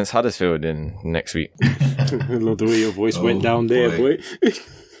season against Huddersfield next week. I love the way your voice went down there, boy.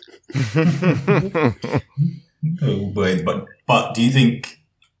 But do you think,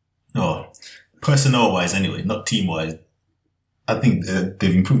 personnel wise anyway, not team wise, I think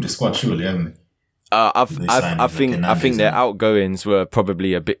they've improved the squad surely, haven't they? I think their outgoings were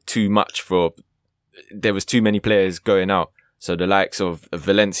probably a bit too much there was too many players going out. So the likes of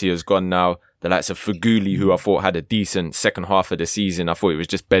Valencia's gone now. The likes of Faguli, who I thought had a decent second half of the season. I thought he was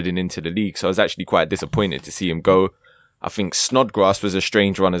just bedding into the league. So I was actually quite disappointed to see him go. I think Snodgrass was a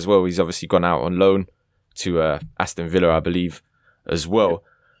strange one as well. He's obviously gone out on loan to Aston Villa, I believe, as well.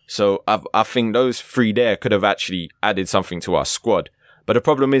 So I think those three there could have actually added something to our squad. But the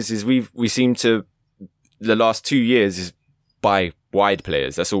problem is we seem to, the last 2 years, is buy wide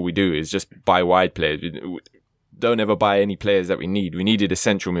players. That's all we do, is just buy wide players. We don't ever buy any players that we need. We needed a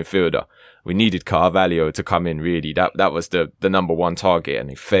central midfielder. We needed Carvalho to come in, really. That was the number one target, and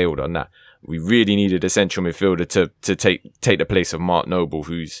they failed on that. We really needed a central midfielder to take the place of Mark Noble,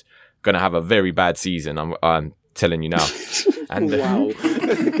 who's going to have a very bad season. I'm telling you now. And wow.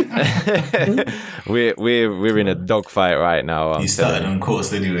 we're in a dogfight right now. He started on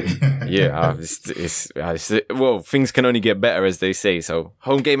course anyway. Yeah, well, things can only get better, as they say. So,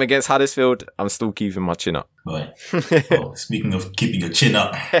 home game against Huddersfield, I'm still keeping my chin up. Right. Well, speaking of keeping your chin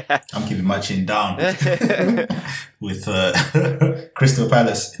up, I'm keeping my chin down with Crystal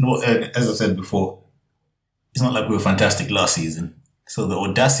Palace. As I said before, it's not like we were fantastic last season. So the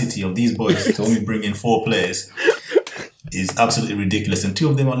audacity of these boys to only bring in 4 players is absolutely ridiculous. And 2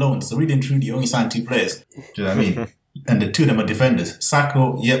 of them are loans. So really and truly, you only signed 2 players. Do you know what I mean? And the 2 of them are defenders.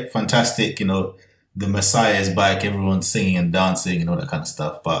 Sacco, yep, fantastic. The Messiah is back. Everyone's singing and dancing and all that kind of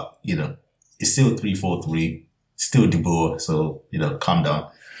stuff. But, it's still 3-4-3. Still De Boer. So, calm down.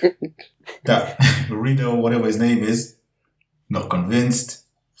 That Rido, whatever his name is, not convinced.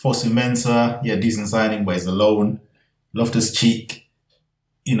 Fosu Mensah, yeah, decent signing, but he's a loan. Loftus-Cheek,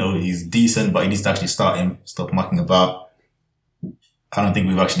 he's decent, but he needs to actually start him. Stop mucking about. I don't think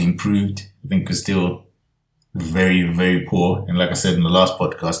we've actually improved. I think we're still very, very poor. And like I said in the last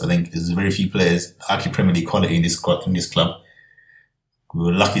podcast, I think there's very few players actually Premier League quality in this club. We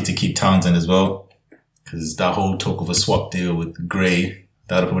were lucky to keep Townsend as well, because that whole talk of a swap deal with Gray,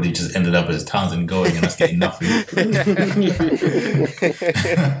 that would probably just ended up as Townsend going and us getting nothing.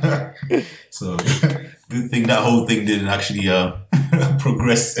 So, good thing that whole thing didn't actually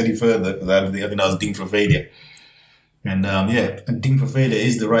progress any further, because I think that was deemed for failure. And deemed for failure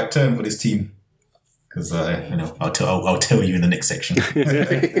is the right term for this team. Because I'll tell you in the next section.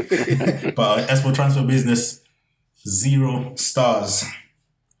 But as for transfer business, 0 stars.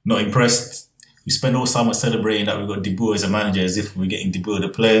 Not impressed. We spend all summer celebrating that we got De Boer as a manager, as if we're getting De Boer the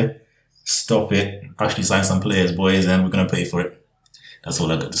player. Stop it. Actually sign some players, boys, and we're gonna pay for it. That's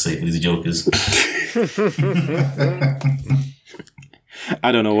all I got to say for these jokers.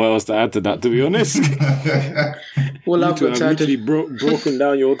 I don't know what else to add to that, to be honest. All I've got to add literally broken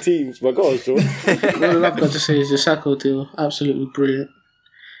down your teams. But go on, Sean. all I've got to say is the Sacco deal, absolutely brilliant.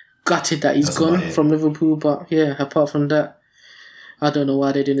 Gutted that he's gone from Liverpool, but yeah, apart from that, I don't know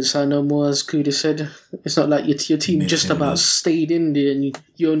why they didn't sign no more. As Kuda said, it's not like your team just about stayed in there and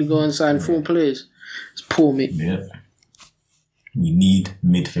you only go and sign 4 players. It's poor, mate. Yeah. We need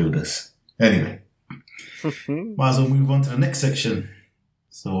midfielders. Anyway, might as well move on to the next section.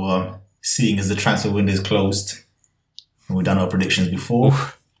 So, seeing as the transfer window is closed, and we've done our predictions before,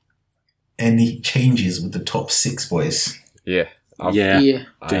 any changes with the top 6, boys? Yeah. I've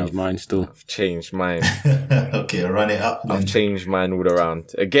changed mine still. I've changed mine. Okay, I'll run it up then. I've changed mine all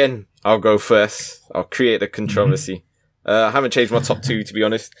around. Again, I'll go first. I'll create a controversy. I haven't changed my top 2, to be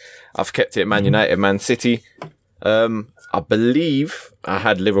honest. I've kept it Man United, Man City. I believe I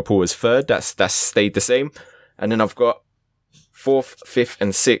had Liverpool as 3rd. That's stayed the same. And then I've got 4th, 5th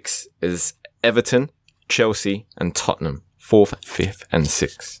and 6th is Everton, Chelsea and Tottenham. 4th, 5th and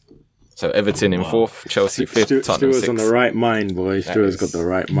 6th. So Everton in 4th, Chelsea 5th, Tottenham 6th. Stuart's on the right mind, boy. Stuart's got the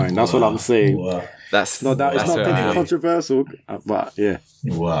right mind. That's what I'm saying. Wow. That's It's not anyway. controversial, but yeah.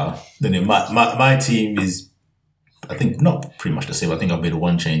 Wow. Then my team is, I think, not pretty much the same. I think I've made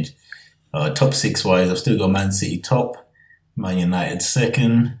 1 change. Top 6 wise, I've still got Man City top, Man United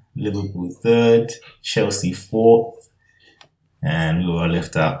 2nd, Liverpool 3rd, Chelsea 4th, and who I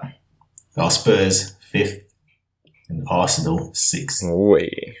left out? Our Spurs 5th, and Arsenal 6th.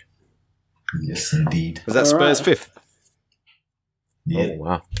 Way. Yes, indeed. Was that Spurs 5th? Yeah. Oh,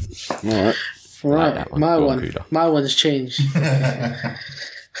 wow. All right. that one. My Go on, one. Kuda. My one's changed.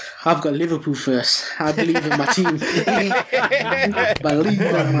 I've got Liverpool first. I believe in my team. Believe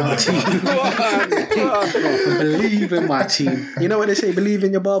in my team. Believe in my team. You know what they say? Believe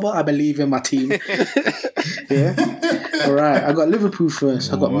in your barber. I believe in my team. Yeah. All right. I got Liverpool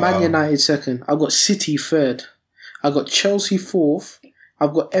first. I got Man United 2nd. I got City 3rd. I got Chelsea 4th.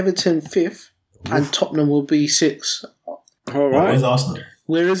 I've got Everton 5th, and Tottenham will be 6th. All right. Where's Arsenal?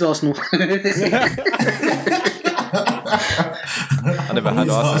 Where is Arsenal? I never had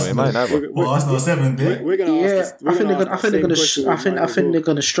Arsenal in mind either. Well, Arsenal 7th, yeah? We're gonna Yeah, ask this, I think they're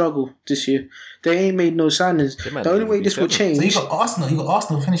gonna struggle this year. They ain't made no signings. might The only even way be this will 7th. change. So you got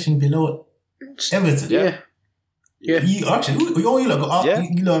Arsenal finishing below Everton. Yeah. You lot you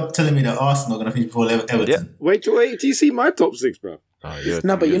lot are telling me that Arsenal are going to finish before Everton. Yeah. Wait till you see my top 6, bro. Oh,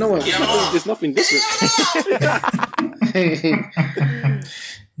 No, but you know what? There's nothing different.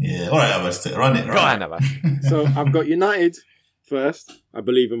 Yeah, all right, Abbas, run it. Go on, Abba. So I've got United first. I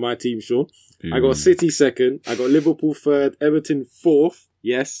believe in my team, Sean. I got City 2nd. I got Liverpool 3rd. Everton 4th.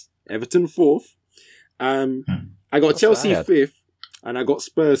 Yes, Everton 4th. I got Chelsea bad. 5th, and I got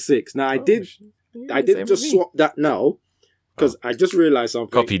Spurs 6th. Now I did just swap that now because I just realised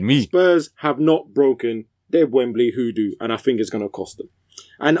something. Copied me. Spurs have not broken their Wembley hoodoo, and I think it's going to cost them.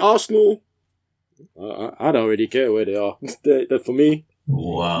 And Arsenal, I don't really care where they are. For me,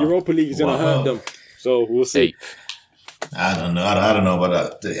 Wow. Europa League is going to hurt them. So we'll see. 8th. I don't know. I don't know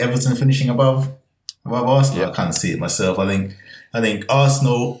about that. The Everton finishing above Arsenal. Yeah. I can't see it myself. I think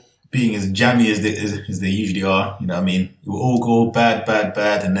Arsenal being as jammy as they usually are, you know what I mean? It will all go bad,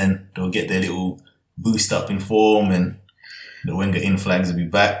 and then they'll get their little boost up in form, and the Wenger in flags will be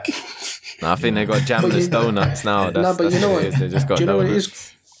back. No, I think they got jamless donuts now. That's but you know what what? it is. They just got Do you know what it donuts.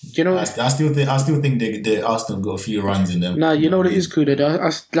 is? Do you know? I still think the Arsenal got a few runs in them. Nah, you know what it is, Kuda?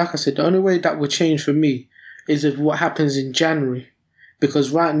 Like I said, the only way that would change for me is if what happens in January, because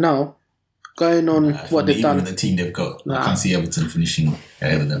right now, going on what they've done, Even the team they've got, Nah. I can't see Everton finishing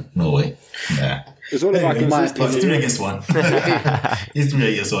ahead of them. No way. Nah. It's all about Anyway, but consistency. it's 3 against 1. It's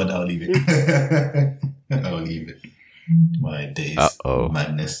 3 against 1. I'll leave it. I'll leave it. My days. Uh-oh.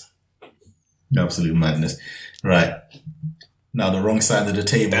 Madness. Absolute madness. Right. Now the wrong side of the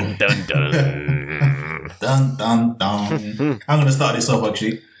table. Dun, dun, dun. Dun, dun, dun. I'm going to start this off,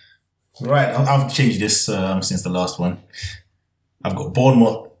 actually. Right. I've changed this since the last one. I've got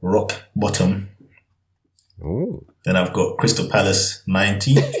Bournemouth, rock bottom. Ooh. Then I've got Crystal Palace,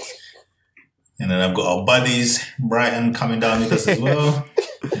 19th. And then I've got our buddies, Brighton, coming down with us as well,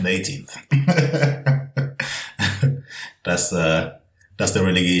 in 18th. That's the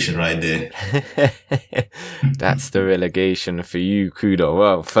relegation right there. That's the relegation for you, Kudo.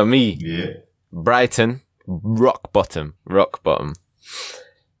 Well, for me, Yeah. Brighton, rock bottom.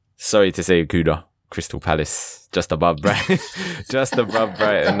 Sorry to say, Kuda. Crystal Palace, just above Brighton. Just above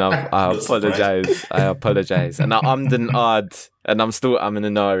Brighton. I apologise. And I ummed and ahed, and I'm still umming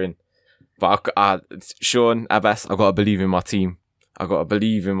and ahhing. But Sean, Abbas, I gotta believe in my team. So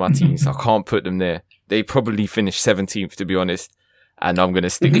I can't put them there. They probably finished 17th, to be honest. And I'm gonna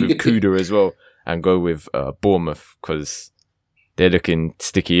stick with Kuda as well and go with Bournemouth because they're looking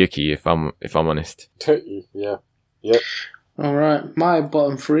sticky icky. If I'm honest. Yeah. Yep. All right, my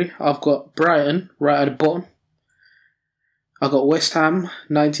bottom three. I've got Brighton right at the bottom. I got West Ham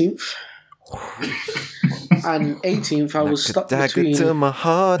 19th. And 18th, I was stuck between. To my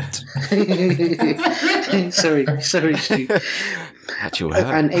heart. sorry, Stu.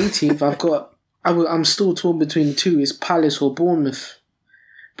 And 18th, I'm still torn between two. Is Palace or Bournemouth?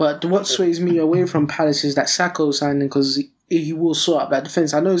 But what sways me away from Palace is that Sacco signing because he will sort out that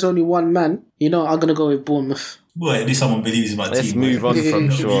defense. I know it's only one man. I'm gonna go with Bournemouth. Boy, at least someone believes in my team. Let's move on from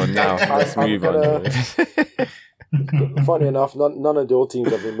Sean now. Let's move on. Funny enough, none of your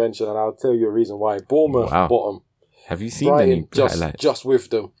teams have been mentioned, and I'll tell you a reason why. Bournemouth bottom. Have you seen any highlights? Just with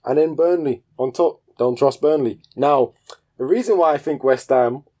them, and then Burnley on top. Don't trust Burnley. Now, the reason why I think West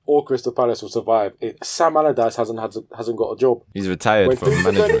Ham or Crystal Palace will survive is Sam Allardyce hasn't got a job. He's retired from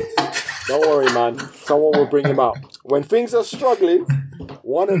management. Don't worry, man. Someone will bring him out. When things are struggling,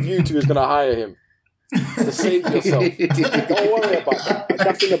 one of you two is going to hire him to save yourself. Don't worry about that.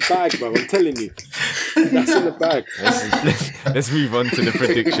 That's in the bag, man. I'm telling you. That's in the bag. Let's move on to the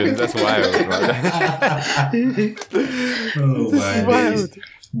predictions. That's wild, man. Oh, my days.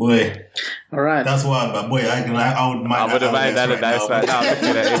 Boy. All right. That's wild, but boy, I would have mind Allardyce right now.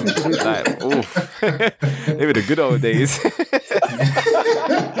 Looking at him, like, oof. They were the good old days.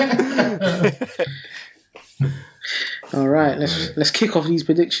 All right, let's kick off these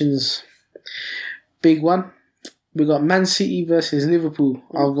predictions. Big one. We got Man City versus Liverpool.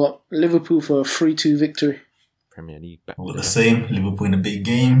 I've got Liverpool for a 3-2 victory. Premier League. We're the same. Liverpool in the big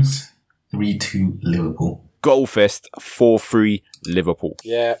games. 3-2 Liverpool. Goalfest 4-3 Liverpool.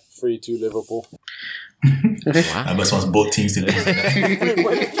 Yeah, 3-2 Liverpool. I best want both teams to lose.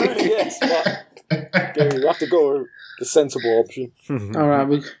 Yes, but we have to go with the sensible option. All right,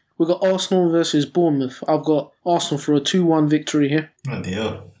 we got Arsenal versus Bournemouth. I've got Arsenal for a 2-1 victory here. Oh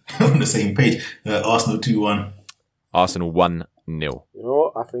dear. On the same page. Arsenal 2-1. Arsenal 1-0. You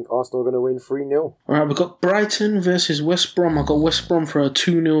know what? I think Arsenal are going to win 3-0. All right, we got Brighton versus West Brom. I got West Brom for a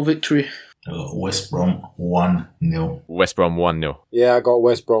 2-0 victory. West Brom 1-0. West Brom 1-0. Yeah, I got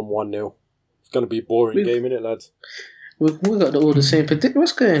West Brom 1-0. It's going to be a boring game, innit, lads? We got all the same predict.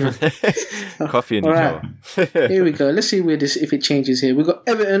 What's going on? Coffee in the jar. Here we go. Let's see if it changes here. We got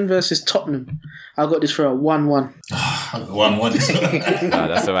Everton versus Tottenham. I got this for a 1-1. 1-1. Nah,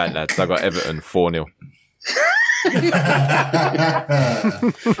 that's all right, lads. I got Everton 4-0.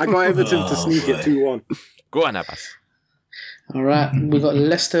 I got Everton to sneak it 2-1. Go on, Abbas. All right. We got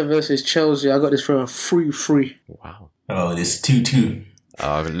Leicester versus Chelsea. I got this for a 3-3. Wow. Oh, this 2-2.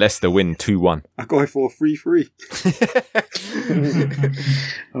 Leicester win 2-1. I got it for a 3-3.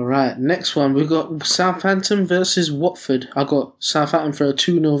 All right. Next one. We got Southampton versus Watford. I got Southampton for a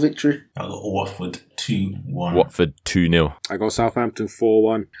 2-0 victory. I got Watford 2-1. Watford 2-0. I got Southampton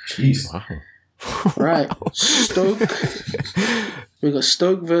 4-1. Jeez. Wow. Right. Stoke. We got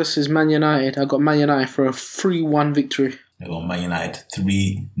Stoke versus Man United. I got Man United for a 3-1 victory. I got Man United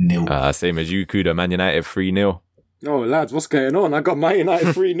 3-0. Same as you, Kuda. Man United 3-0. Oh, lads, what's going on? I got Man United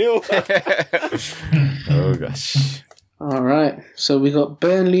 3-0. Oh, gosh. All right. So we got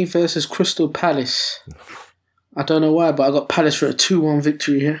Burnley versus Crystal Palace. I don't know why, but I got Palace for a 2-1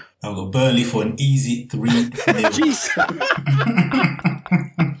 victory here. I got Burnley for an easy 3-0. Jeez.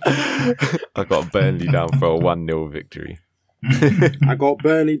 I got Burnley down for a 1-0 victory. I got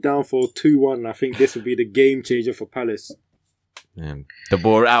Burnley down for 2-1. I think this will be the game changer for Palace. The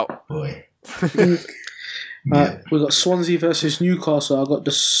ball out. Boy. We got Swansea versus Newcastle. I got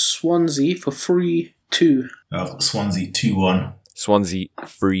the Swansea for 3-2. I've got Swansea 2-1. Swansea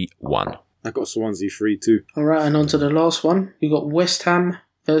 3-1. I got Swansea 3-2. All right, and on to the last one. We got West Ham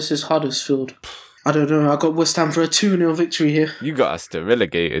versus Huddersfield. I don't know. I got West Ham for a 2-0 victory here. You got us to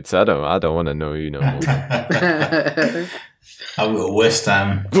relegated, so I don't want to know you no more. I've got West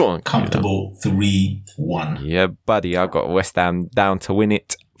Ham Go on, comfortable 3-1. Yeah, buddy. I got West Ham down to win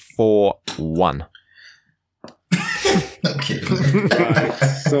it 4-1. Okay. Right,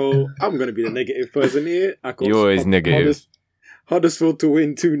 so I'm going to be the negative person here. I got You're always negative. Huddersfield to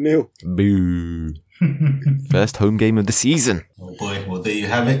win 2-0. Boo. First home game of the season. Oh boy, well there you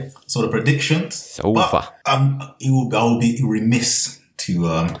have it. So the predictions. It's over. I will be remiss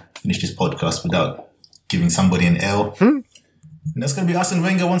to finish this podcast without giving somebody an L. And that's going to be us and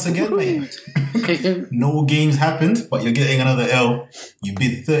Wenger once again, mate. No games happened, but you're getting another L. You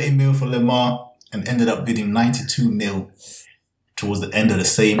bid 30 mil for Lemar and ended up bidding 92 mil towards the end of the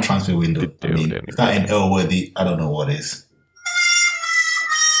same transfer window. I mean, if that ain't L worthy, I don't know what is.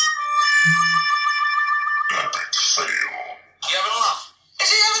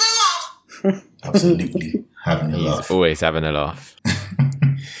 Absolutely having a laugh. He's always having a laugh.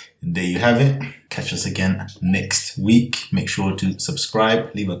 And there you have it. Catch us again next week. Make sure to subscribe,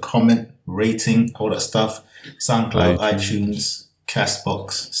 leave a comment, rating, all that stuff. SoundCloud, iTunes,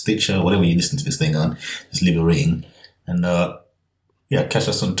 Castbox, Stitcher, whatever you listen to this thing on. Just leave a rating. And catch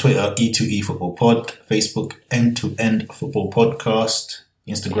us on Twitter, E2E Football Pod, Facebook, End to End Football Podcast,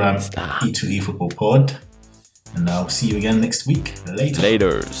 Instagram, E2E Football Pod. And I'll see you again next week.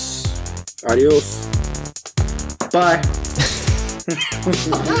 Laters. Adios. Bye.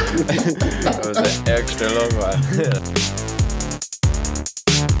 That was an extra long one.